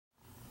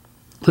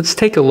Let's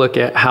take a look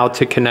at how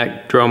to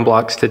connect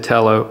DroneBlocks to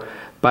Tello.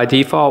 By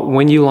default,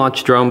 when you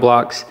launch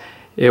DroneBlocks,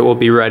 it will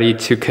be ready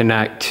to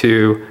connect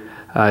to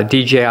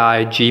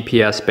DJI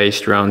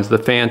GPS-based drones, the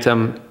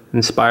Phantom,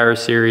 Inspire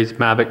series,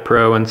 Mavic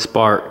Pro, and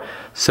Spark.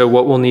 So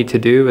what we'll need to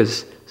do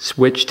is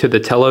switch to the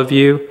Tello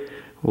view.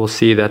 We'll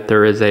see that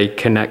there is a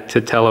connect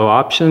to Tello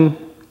option,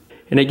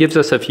 and it gives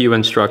us a few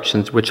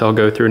instructions, which I'll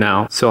go through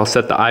now. So I'll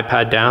set the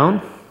iPad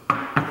down.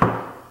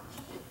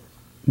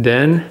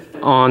 Then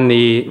on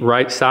the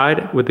right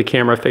side, with the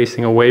camera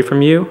facing away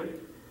from you,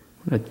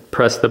 I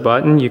press the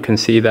button. You can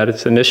see that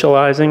it's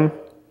initializing.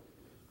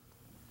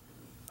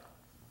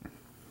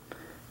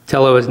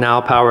 Tello is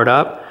now powered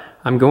up.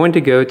 I'm going to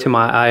go to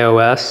my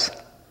iOS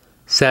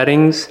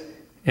settings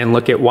and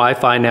look at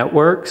Wi-Fi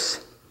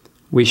networks.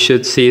 We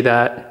should see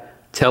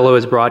that Tello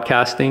is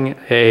broadcasting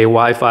a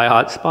Wi-Fi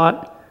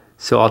hotspot.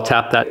 So I'll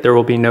tap that. There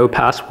will be no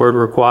password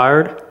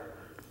required.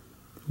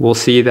 We'll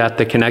see that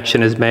the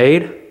connection is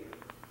made.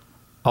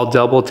 I'll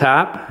double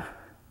tap,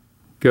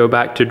 go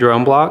back to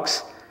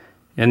DroneBlocks,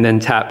 and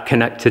then tap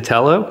Connect to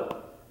Tello.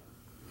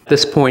 At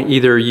this point,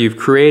 either you've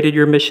created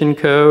your mission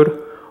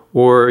code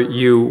or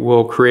you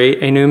will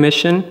create a new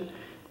mission.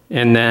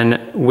 And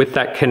then with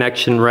that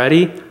connection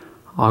ready,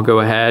 I'll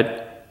go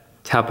ahead,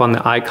 tap on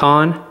the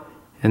icon,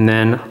 and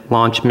then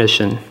launch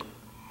mission.